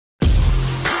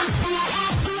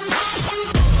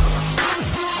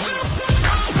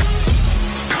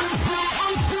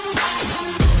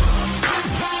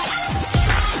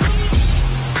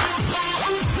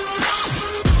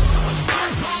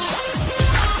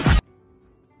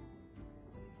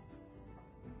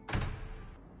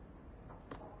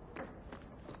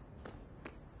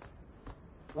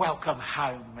Welcome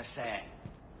home, Monsieur.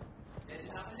 There's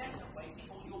another letter waiting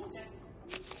on your desk.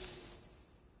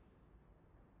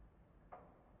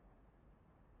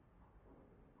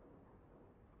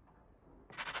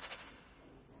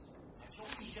 At your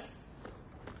leisure.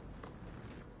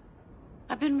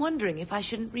 I've been wondering if I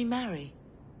shouldn't remarry.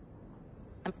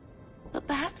 But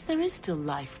perhaps there is still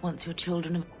life once your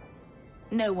children have...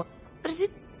 No one... But is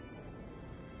it...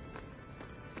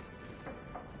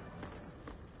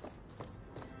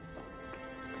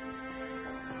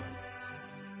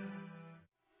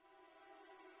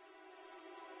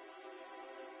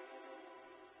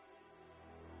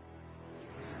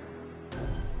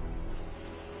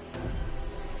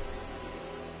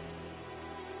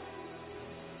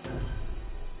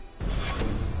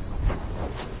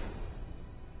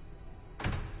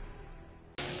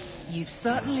 You've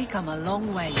certainly come a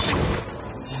long way.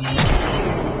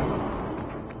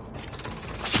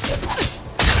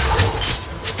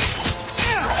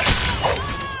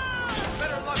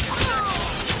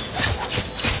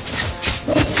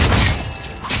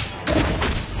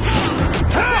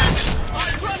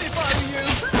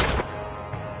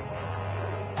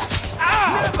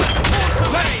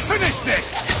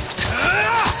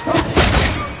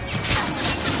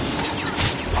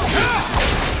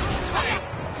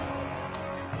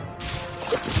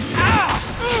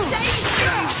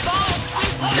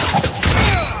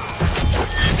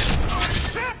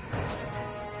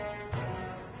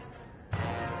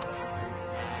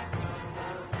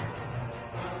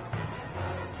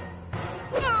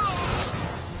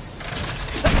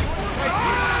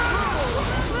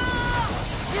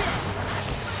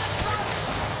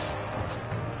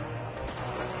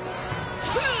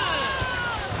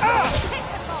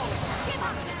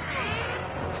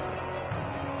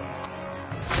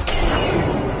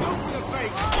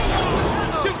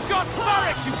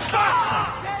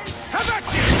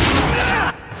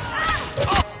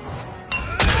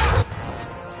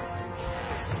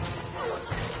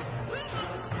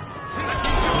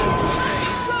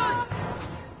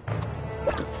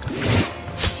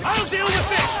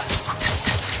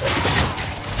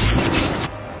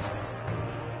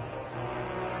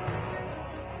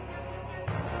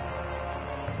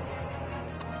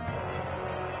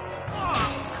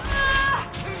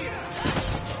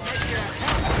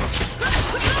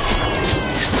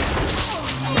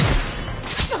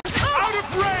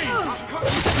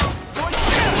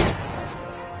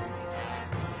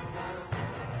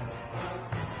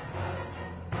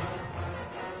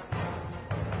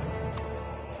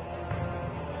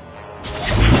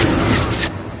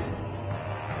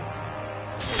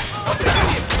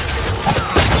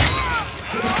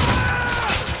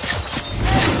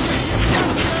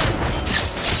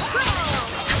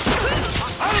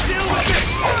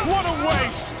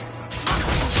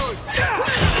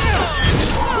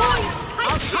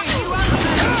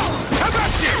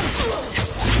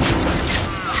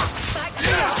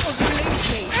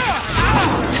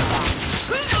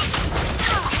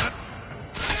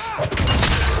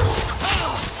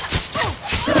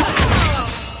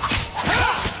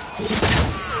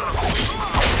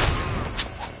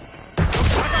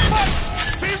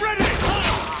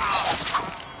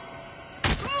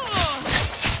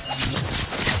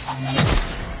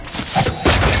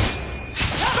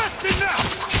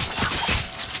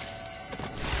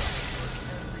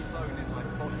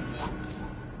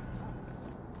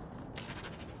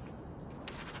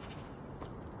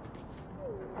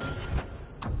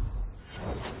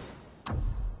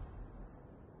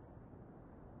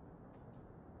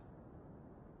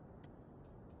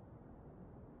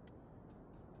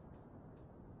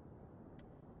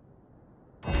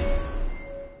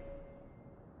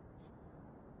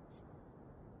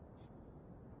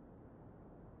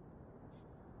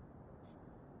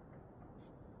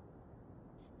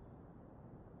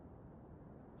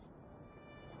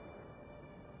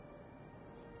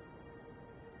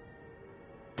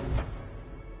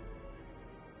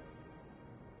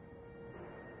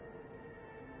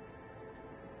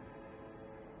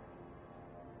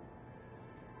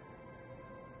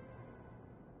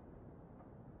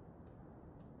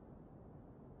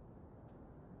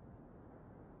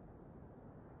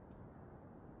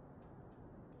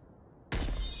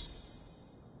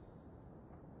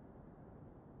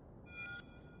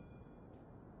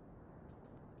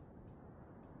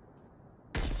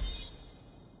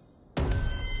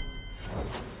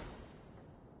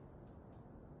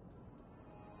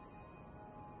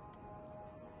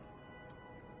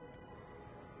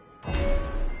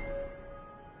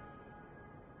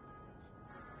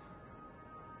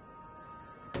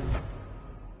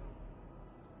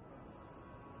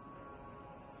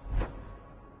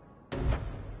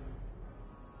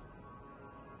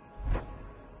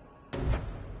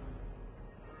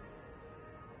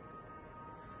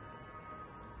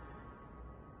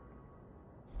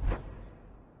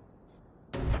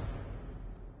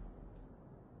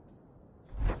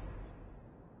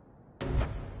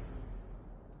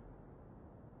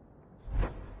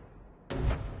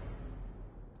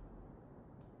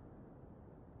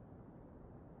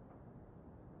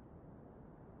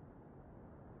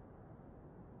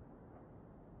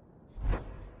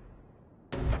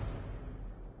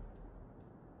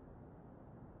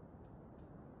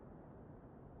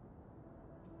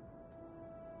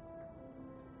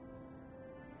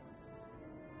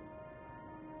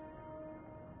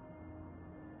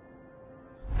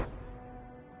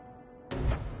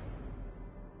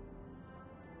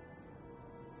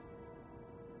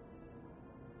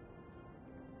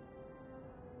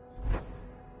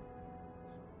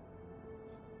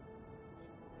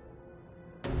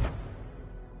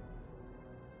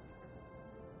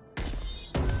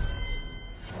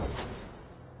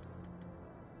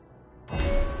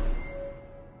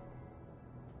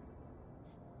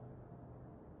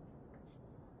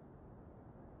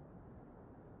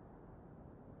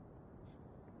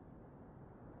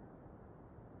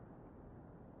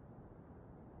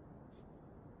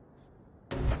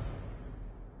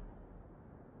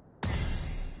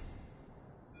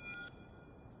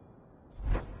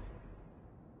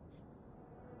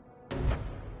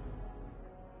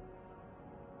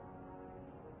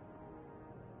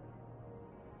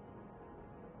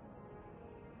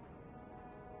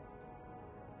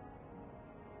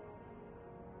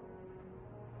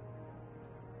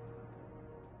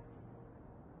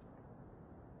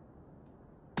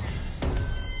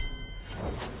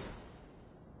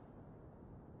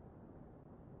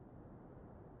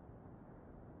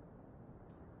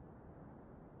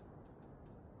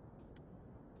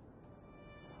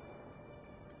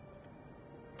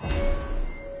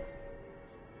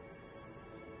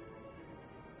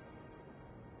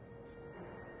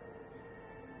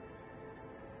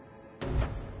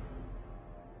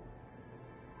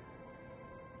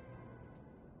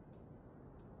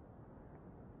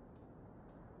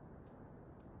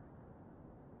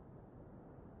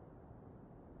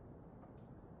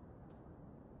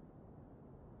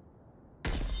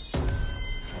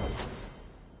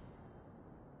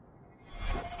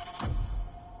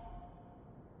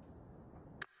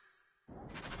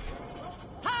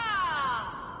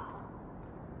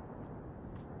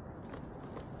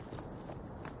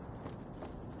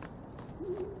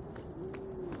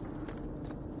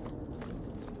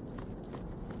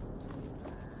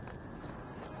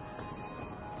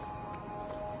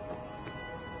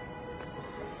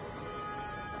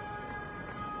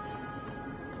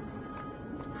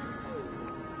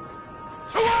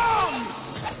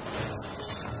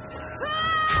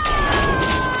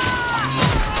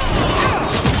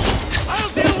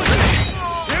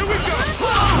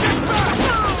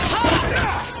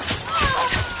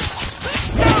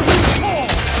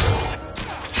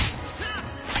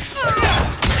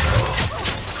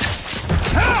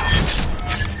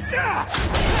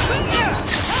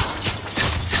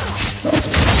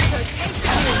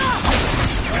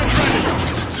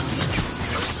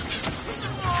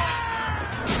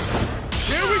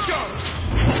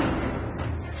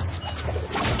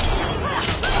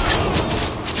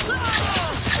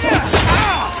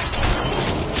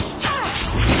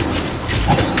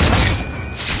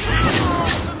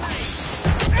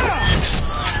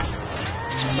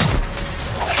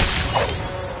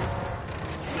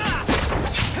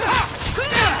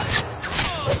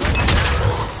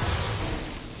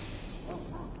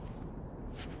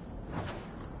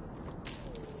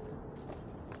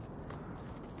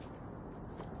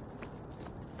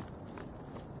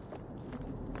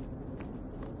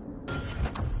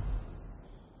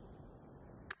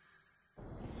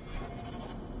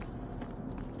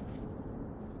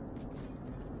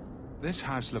 This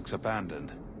house looks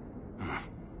abandoned.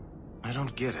 I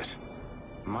don't get it.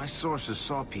 My sources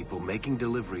saw people making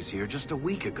deliveries here just a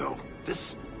week ago.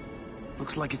 This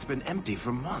looks like it's been empty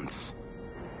for months.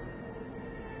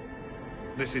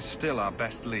 This is still our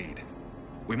best lead.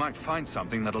 We might find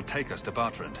something that'll take us to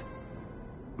Bertrand.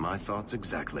 My thoughts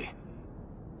exactly.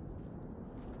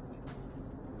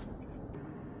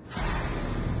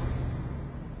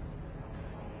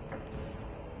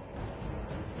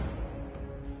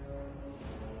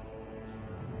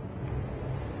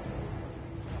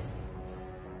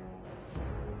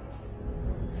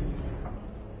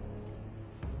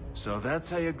 So that's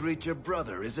how you greet your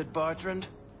brother, is it, Bertrand?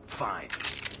 Fine.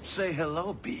 Say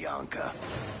hello, Bianca.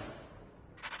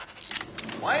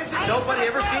 Why is it nobody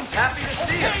ever seems happy to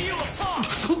see him?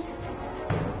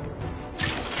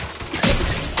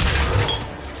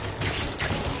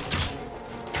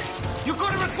 You're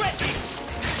gonna regret this!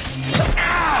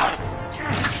 I'll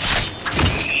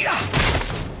take you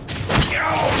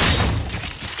all!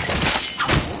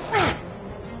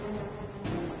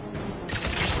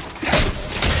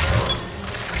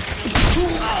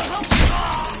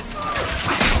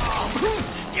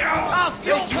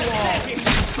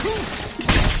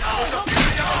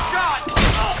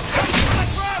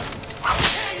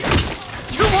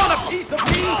 You want a piece of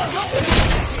me?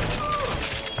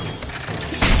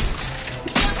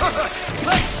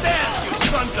 Let's dance, you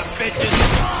sons of bitches!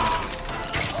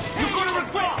 You're gonna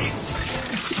regret this!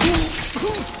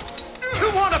 You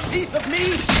want a piece of me?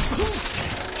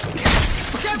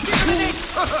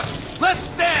 Let's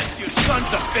dance, you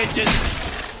sons of bitches!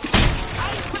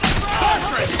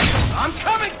 Bertrand! I'm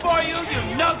coming for you, you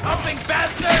nug-humping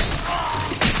bastard!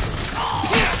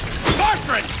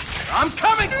 Bertrand! I'm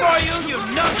coming for you, you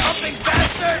nug-humping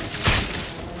bastard!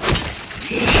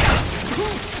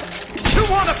 You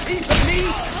want a piece of me?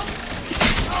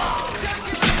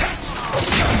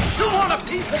 You want a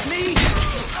piece of me?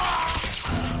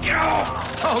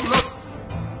 Oh, look!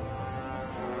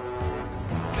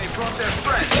 They brought their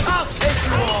friends. I'll take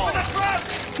you all!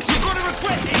 You're gonna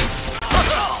regret this!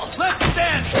 Let's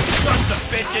dance, you sons of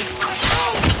bitches!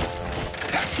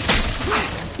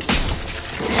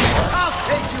 I'll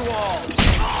take you all!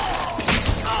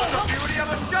 The beauty of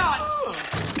a shot!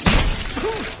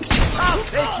 I'll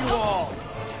take you all!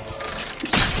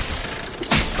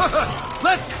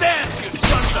 Let's dance, you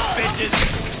sons of bitches!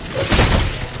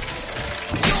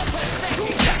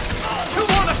 You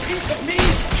want a piece of me?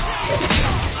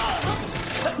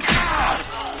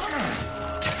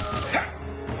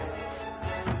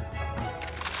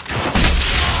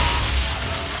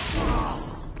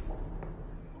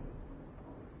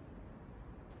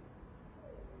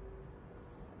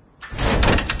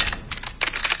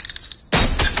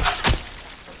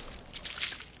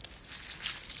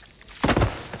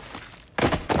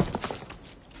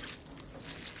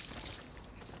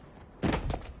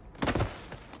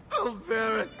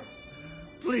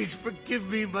 Please forgive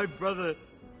me, my brother.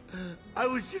 I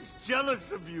was just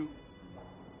jealous of you.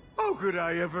 How could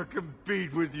I ever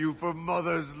compete with you for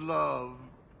Mother's love?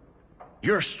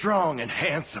 You're strong and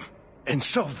handsome, and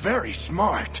so very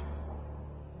smart.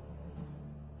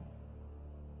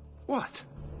 What?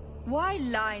 Why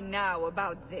lie now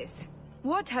about this?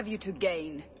 What have you to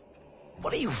gain?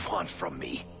 What do you want from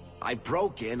me? I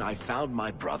broke in, I found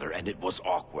my brother, and it was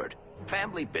awkward.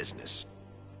 Family business.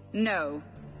 No.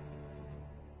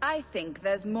 I think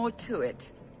there's more to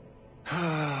it.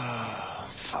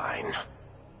 Fine.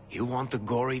 You want the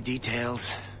gory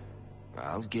details?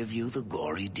 I'll give you the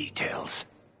gory details.